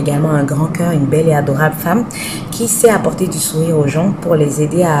femme qui a également un grand cœur, une belle et adorable femme qui sait apporter du sourire aux gens pour les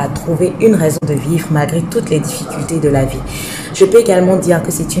aider à trouver une raison de vivre malgré toutes les difficultés de la vie. Je peux également dire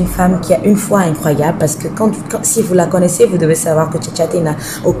que c'est une femme qui a une foi incroyable parce que si vous la connaissez, vous devez savoir que Chachaté n'a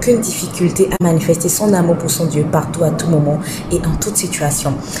aucune difficulté à manifester son amour pour son Dieu partout, à tout moment et en toute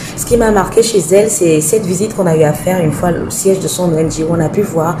situation. Ce qui m'a marqué chez elle, c'est cette visite qu'on a eu à faire une fois au siège de son ONG où on a pu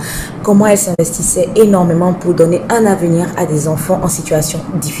voir comment elle s'investissait énormément pour donner un avenir à des enfants en situation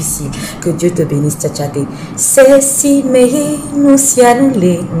difficile. Que Dieu te bénisse, Chachaté. C'est si nous si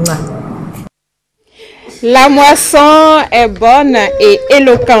annulé. La moisson est bonne et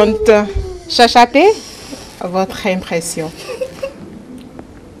éloquente. Chachaté, votre impression?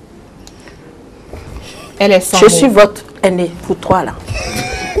 Elle est sans Je mots. suis votre aînée, vous trois là.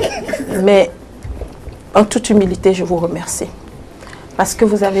 Mais en toute humilité, je vous remercie. Parce que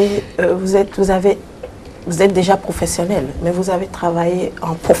vous êtes déjà professionnel, mais vous avez travaillé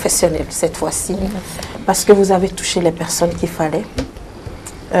en professionnel cette fois-ci. Parce que vous avez touché les personnes qu'il fallait.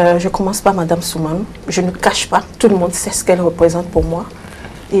 Je commence par Madame Soumane. Je ne cache pas, tout le monde sait ce qu'elle représente pour moi.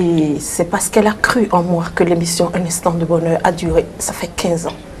 Et c'est parce qu'elle a cru en moi que l'émission Un instant de bonheur a duré. Ça fait 15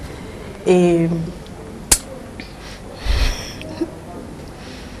 ans. Et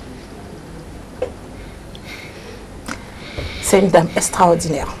c'est une dame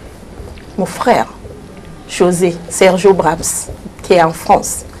extraordinaire. Mon frère, Sergio Brahms, qui est en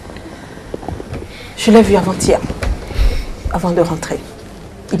France. Je l'ai vu avant-hier, avant de rentrer.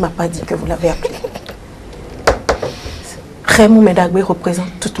 Il ne m'a pas dit que vous l'avez appelé. Raymond Medagbe représente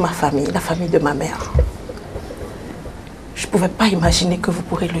toute ma famille, la famille de ma mère. Je ne pouvais pas imaginer que vous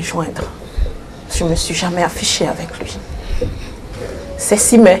pourrez le joindre. Je ne me suis jamais affichée avec lui. C'est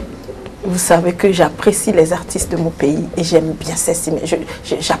SYSTème. Vous savez que j'apprécie les artistes de mon pays et j'aime bien SYSTème.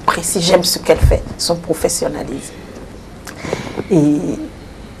 J'apprécie, j'aime ce qu'elle fait, son professionnalisme. Et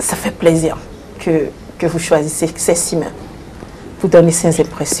ça fait plaisir que vous choisissez SYSTème. Vous donnez ses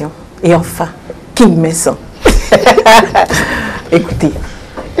impressions. Et enfin, King Mason. Écoutez,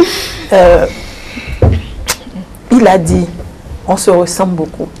 il a dit, on se ressemble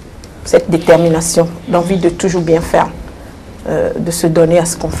beaucoup. Cette détermination, l'envie de toujours bien faire, de se donner à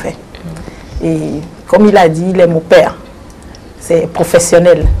ce qu'on fait. Et comme il a dit, il est mon père. C'est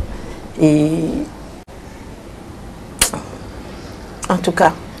professionnel. Et en tout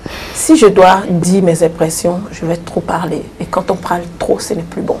cas, si je dois dire mes impressions, je vais trop parler. Et quand on parle trop, ce n'est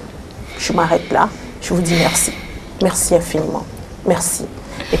plus bon. Je m'arrête là. Je vous dis merci. Merci infiniment. Merci.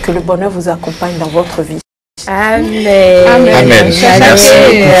 Et que le bonheur vous accompagne dans votre vie. Amen. Amen. Amen.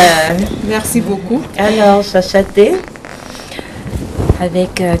 Chachaté, merci beaucoup. Alors, Chachaté,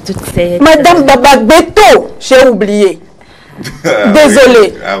 avec toutes ces... Madame Babagbeto, j'ai oublié.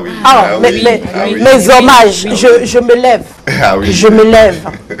 Désolée. Ah oui. Mes hommages, je me lève. Ah oui. Je me lève.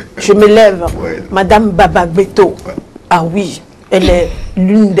 Je me lève. Ouais. Madame Babagbeto. Ouais. Ah oui. Elle est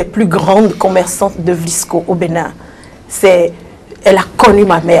l'une des plus grandes commerçantes de Vlisco au Bénin. Elle a connu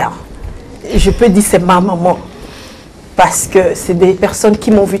ma mère. Je peux dire c'est ma maman. Parce que c'est des personnes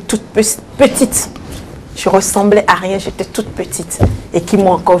qui m'ont vue toute petite. Je ressemblais à rien, j'étais toute petite. Et qui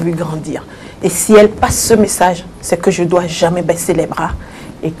m'ont encore vu grandir. Et si elle passe ce message, c'est que je ne dois jamais baisser les bras.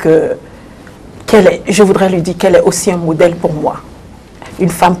 Et que je voudrais lui dire qu'elle est aussi un modèle pour moi. Une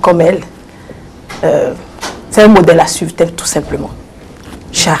femme comme elle, c'est un modèle à suivre, tout simplement.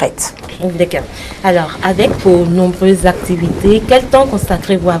 J'arrête. D'accord. Alors, avec vos nombreuses activités, quel temps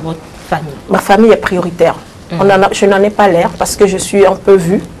consacrez-vous à votre famille? Ma famille est prioritaire. Je n'en ai pas l'air parce que je suis un peu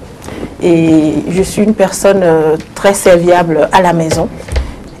vue. Et je suis une personne très serviable à la maison.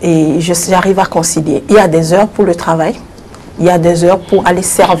 Et j'arrive à concilier. Il y a des heures pour le travail. Il y a des heures pour aller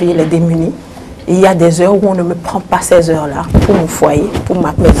servir les démunis. Et il y a des heures où on ne me prend pas ces heures-là pour mon foyer, pour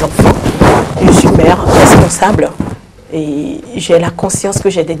mes enfants. Je suis mère responsable. Et j'ai la conscience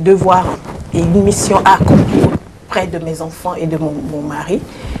que j'ai des devoirs et une mission à accomplir près de mes enfants et de mon mari.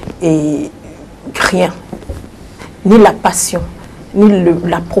 Et rien, ni la passion, ni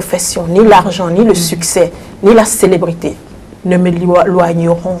la profession, ni l'argent, ni le succès, ni la célébrité ne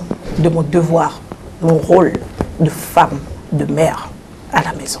m'éloigneront de mon devoir, mon rôle de femme, de mère à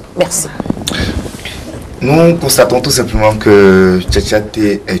la maison. Merci. Nous constatons tout simplement que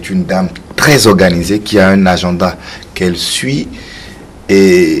Chachaté est une dame très organisée qui a un agenda qu'elle suit.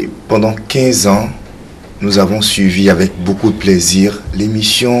 Et pendant 15 ans, nous avons suivi avec beaucoup de plaisir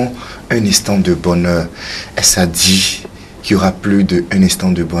l'émission Un instant de bonheur. Et ça dit qu'il y aura plus d'un instant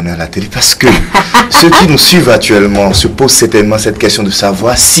de bonheur à la télé parce que ceux qui nous suivent actuellement se posent certainement cette question de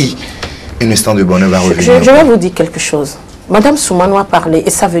savoir si un instant de bonheur va revenir. Je vais vous dire quelque chose. Madame Soumano a parlé et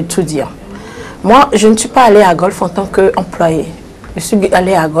ça veut tout dire. Moi, je ne suis pas allée à Golf en tant qu'employée. Je suis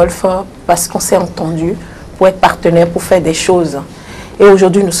allée à Golf parce qu'on s'est entendu pour être partenaire, pour faire des choses. Et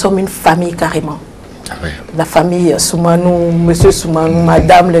aujourd'hui, nous sommes une famille carrément. Ah ouais. La famille Soumano, monsieur Soumano,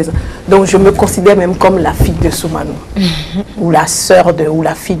 madame. Donc, je me considère même comme la fille de Soumano. Ou la sœur ou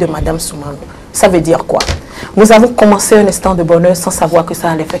la fille de madame Soumano. Ça veut dire quoi? Nous avons commencé un instant de bonheur sans savoir que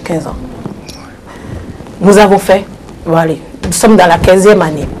ça allait faire 15 ans. Nous avons fait, voilà, nous sommes dans la 15e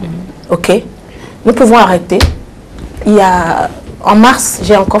année. OK? Nous pouvons arrêter. Il y a, en mars,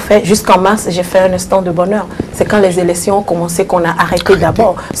 j'ai encore fait, jusqu'en mars, j'ai fait un instant de bonheur. C'est quand les élections ont commencé qu'on a arrêté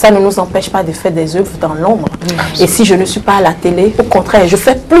d'abord. Ça ne nous empêche pas de faire des œuvres dans l'ombre. Et si je ne suis pas à la télé, au contraire, je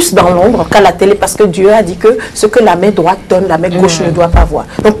fais plus dans l'ombre qu'à la télé parce que Dieu a dit que ce que la main droite donne, la main gauche ne doit pas voir.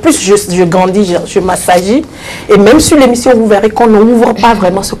 Donc plus je grandis, je m'assagis. Et même sur l'émission, vous verrez qu'on n'ouvre pas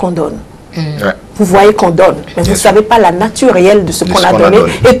vraiment ce qu'on donne. Vous voyez qu'on donne, mais vous ne savez pas la nature réelle de ce qu'on a donné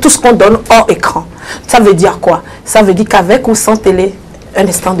et tout ce qu'on donne hors écran. Ça veut dire quoi? Ça veut dire qu'avec ou sans télé, un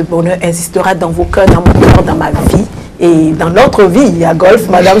instant de bonheur existera dans vos cœurs, dans mon cœur, dans ma vie et dans notre vie. Il y a Golf,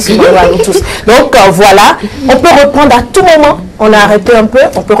 madame, Soumano, à nous tous. Donc voilà, on peut reprendre à tout moment. On a arrêté un peu,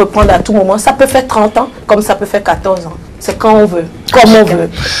 on peut reprendre à tout moment. Ça peut faire 30 ans, comme ça peut faire 14 ans. C'est quand on veut, comme on veut.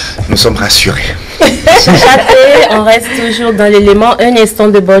 Nous sommes rassurés. Chachaté, on reste toujours dans l'élément Un instant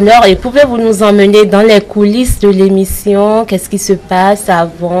de bonheur. Et pouvez-vous nous emmener dans les coulisses de l'émission? Qu'est-ce qui se passe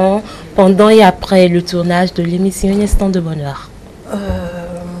avant, pendant et après le tournage de l'émission Un instant de bonheur?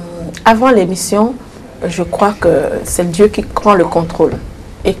 Avant l'émission, je crois que c'est Dieu qui prend le contrôle.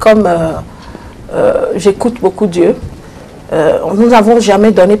 Et comme j'écoute beaucoup Dieu, nous n'avons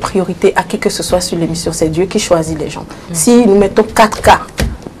jamais donné priorité à qui que ce soit sur l'émission. C'est Dieu qui choisit les gens. Si nous mettons 4 cas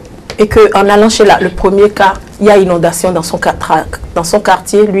et qu'en allant chez le premier cas, il y a inondation dans son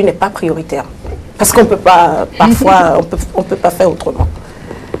quartier, lui n'est pas prioritaire. Parce qu'on ne peut pas, parfois, on peut pas faire autrement.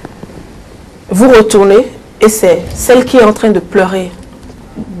 Vous retournez et c'est celle qui est en train de pleurer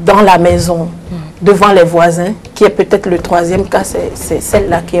dans la maison, devant les voisins, qui est peut-être le 3e cas, c'est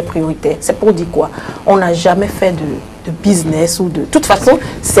celle-là qui est prioritaire. C'est pour dire quoi? On n'a jamais fait de business ou de... De toute façon,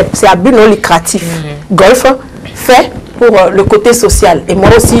 c'est à but non lucratif. Golf fait pour le côté social. Et moi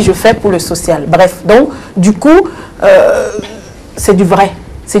aussi, je fais pour le social. Bref, donc, du coup, c'est du vrai.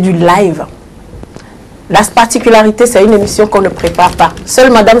 C'est du live. La particularité, c'est une émission qu'on ne prépare pas.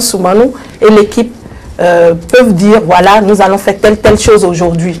 Seule Madame Soumanou et l'équipe peuvent dire, voilà, nous allons faire telle chose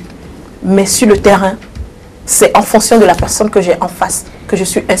aujourd'hui. Mais sur le terrain, c'est en fonction de la personne que j'ai en face que je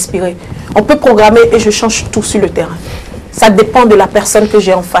suis inspirée. On peut programmer et je change tout sur le terrain. Ça dépend de la personne que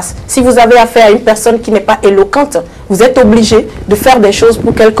j'ai en face. Si vous avez affaire à une personne qui n'est pas éloquente, vous êtes obligé de faire des choses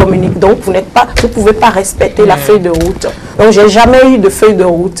pour qu'elle communique. Donc, vous ne pouvez pas respecter la feuille de route. Donc, j'ai jamais eu de feuille de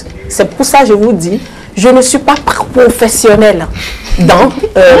route. C'est pour ça que je vous dis, je ne suis pas professionnelle dans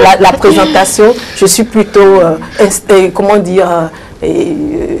la présentation. Je suis plutôt, comment dire,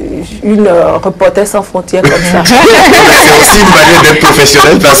 une reporter sans frontières comme ça. C'est aussi une manière d'être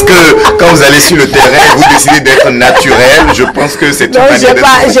professionnel parce que quand vous allez sur le terrain, vous décidez d'être naturel. Je pense que c'est une manière d'être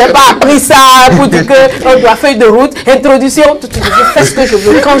professionnel. J'ai pas appris ça pour dire qu'on doit faire de route, introduction, tout. Je fais ce que je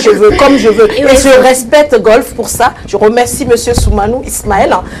veux, quand je veux, comme je veux. Et je respecte Golf pour ça. Je remercie M. Soumanou,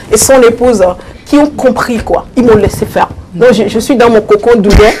 Ismaël et son épouse qui ont compris quoi. Ils m'ont laissé faire. Donc je suis dans mon cocon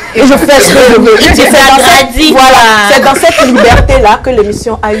douillet et je fais ce que je veux. C'est dans cette liberté-là que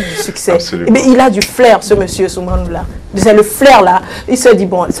l'émission a eu du succès. Mais il a du flair, ce monsieur Soumanou-là. C'est le flair là. Il se dit,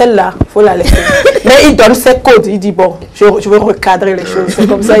 bon, celle-là, il faut la laisser. Mais il donne ses codes. Il dit, bon, je veux recadrer les choses. C'est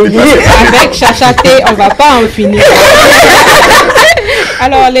comme ça, il dit. Avec Chachaté, on ne va pas en finir.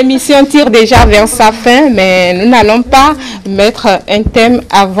 Alors, l'émission tire déjà vers sa fin, mais nous n'allons pas mettre un thème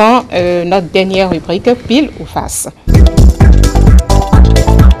avant notre dernière rubrique, pile ou face.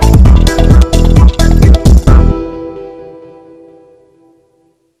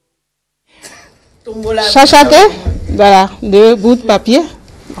 Chachaté, voilà, 2 bouts de papier. Ouais.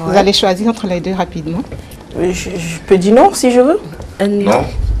 Vous allez choisir entre les 2 rapidement. Je peux dire non si je veux. Non,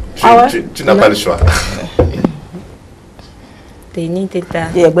 tu n'as pas le choix.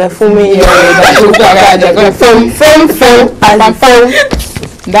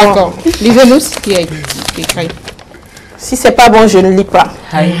 D'accord. Lisez-nous ce qui est écrit. Si c'est pas bon, je ne lis pas.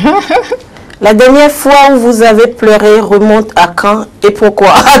 La dernière fois où vous avez pleuré remonte à quand et pourquoi?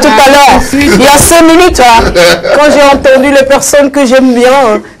 À tout à l'heure, il y a 5 minutes, quand j'ai entendu les personnes que j'aime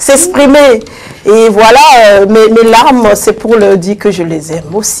bien s'exprimer. Et voilà, mes larmes, c'est pour leur dire que je les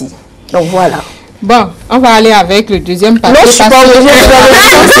aime aussi. Donc voilà. Bon, on va aller avec le deuxième papier. Non, je suis pas obligée de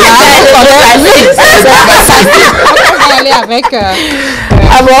On va aller avec...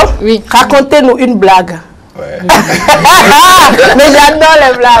 Ah bon? Oui. Racontez-nous une blague. Ouais. Mais j'adore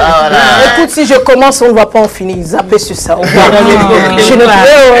les blagues. Écoute, si je commence, on ne va pas en finir. Zappez sur ça. Je ne peux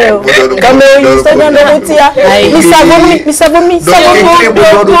pas. Comme il s'est bien de routier. Mi savon.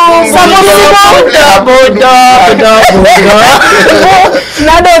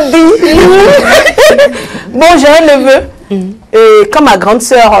 Bon, j'ai un neveu. Et quand ma grande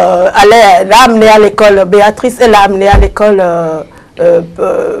sœur l'a amené à l'école, Béatrice, elle l'a amené à l'école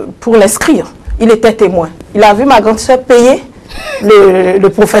pour l'inscrire. Il était témoin. Il a vu ma grande sœur payer le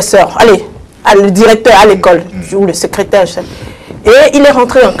professeur, le directeur à l'école, ou le secrétaire. Et il est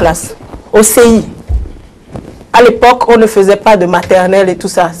rentré en classe, au CI. À l'époque, on ne faisait pas de maternelle et tout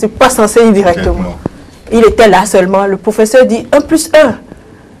ça. C'est pas censé y directement. Il était là seulement. Le professeur dit 1 plus 1.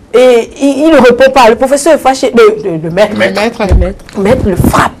 Et il ne répond pas. Le professeur est fâché. Le maître le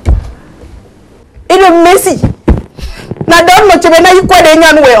frappe. Et le messie.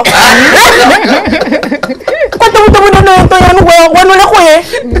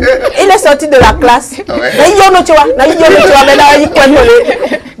 Il est sorti de la classe.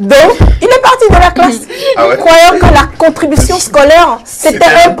 Donc, il est parti de la classe, croyant que la contribution scolaire, c'était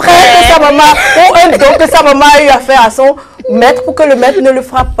un prêt que sa maman, ou un don que sa maman a eu à faire à son maître pour que le maître ne le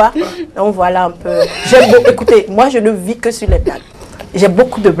frappe pas. Donc voilà un peu. Écoutez, moi je ne vis que sur les blagues. J'ai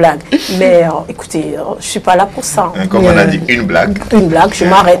beaucoup de blagues, mais écoutez, je ne suis pas là pour ça. Comme on a dit, une blague. Une blague, je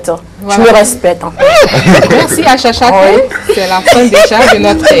m'arrête. Voilà. Je me respecte. Merci à Chachaté. C'est la fin déjà de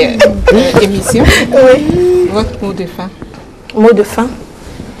notre émission. Oui. Votre mot de fin. Mot de fin.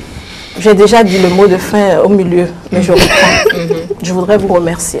 J'ai déjà dit le mot de fin au milieu, mais je reprends. Je voudrais vous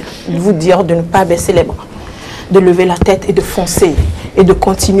remercier, de vous dire de ne pas baisser les bras, de lever la tête et de foncer et de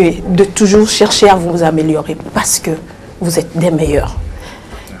continuer, de toujours chercher à vous améliorer parce que vous êtes des meilleurs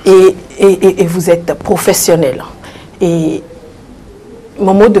et vous êtes professionnels. Et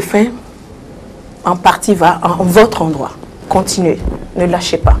mon mot de fin, en partie, va en votre endroit. Continuez, ne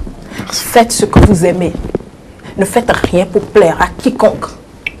lâchez pas. Faites ce que vous aimez. Ne faites rien pour plaire à quiconque.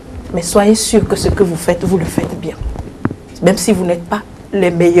 Mais soyez sûr que ce que vous le faites bien. Même si vous n'êtes pas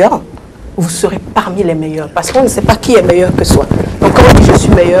les meilleurs, vous serez parmi les meilleurs. Parce qu'on ne sait pas qui est meilleur que soi. Donc quand on dit je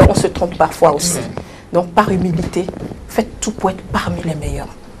suis meilleur, on se trompe parfois aussi. Donc par humilité, faites tout pour être parmi les meilleurs.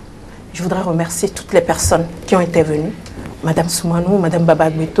 Je voudrais remercier toutes les personnes qui ont intervenu. Madame Soumanou, Madame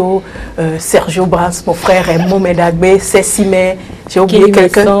Babagbeto, Sergio Brans, mon frère, Raymond Medagbe, Cécimé, j'ai oublié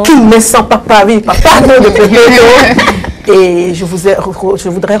quelqu'un, qui me sent papa, oui, papa de Pépéto. Et je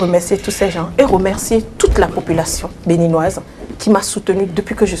voudrais remercier tous ces gens et remercier toute la population béninoise qui m'a soutenue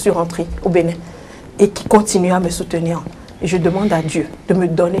depuis que je suis rentrée au Bénin et qui continue à me soutenir. Et je demande à Dieu de me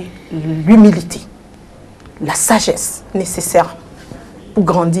donner l'humilité, la sagesse nécessaire pour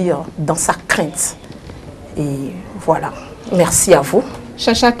grandir dans sa crainte. Et voilà. Merci à vous.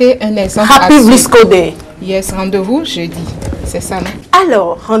 Chachaté, un exemple. Happy Vlisco Day. Yes, rendez-vous jeudi. C'est ça, non?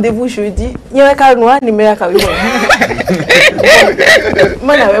 Alors, rendez-vous jeudi. Il y a un noir, il y a un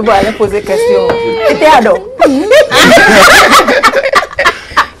moi, je n'avais pas à poser question. C'était ado.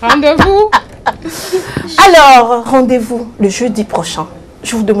 Rendez-vous. Alors, rendez-vous le jeudi prochain.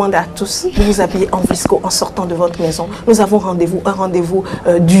 Je vous demande à tous de vous habiller en Vlisco en sortant de votre maison. Nous avons rendez-vous, un rendez-vous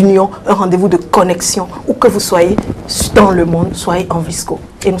d'union, un rendez-vous de connexion. Où que vous soyez dans le monde, soyez en Vlisco.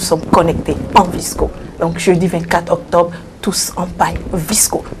 Et nous sommes connectés en Vlisco. Donc jeudi 24 octobre, tous en paille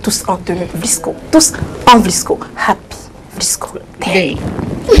Vlisco, tous en tenue Vlisco, tous en Vlisco. Happy Vlisco Day.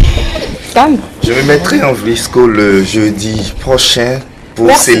 Je me mettrai en Vlisco le jeudi prochain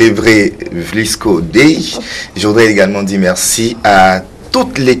pour célébrer Vlisco Day. Je voudrais également dire merci à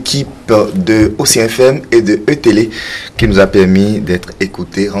toute l'équipe de OCFM et de ETELE qui nous a permis d'être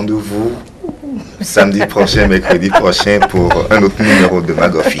écoutés. Rendez-vous samedi prochain, mercredi prochain pour un autre numéro de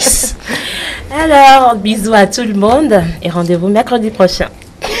Mag Office. Alors, bisous à tout le monde et rendez-vous mercredi prochain.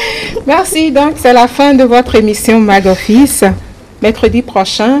 Merci, donc c'est la fin de votre émission Mag Office. Mercredi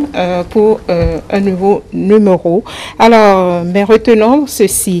prochain pour un nouveau numéro. Alors, mais retenons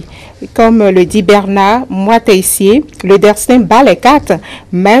ceci. Comme le dit Bernard Moitessier, le destin bat les cartes,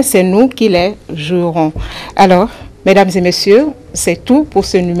 mais c'est nous qui les jouerons. Alors, mesdames et messieurs, c'est tout pour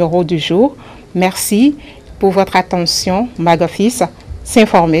ce numéro du jour. Merci pour votre attention. Mag Office,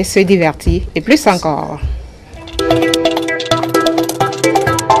 s'informer, se divertir et plus encore.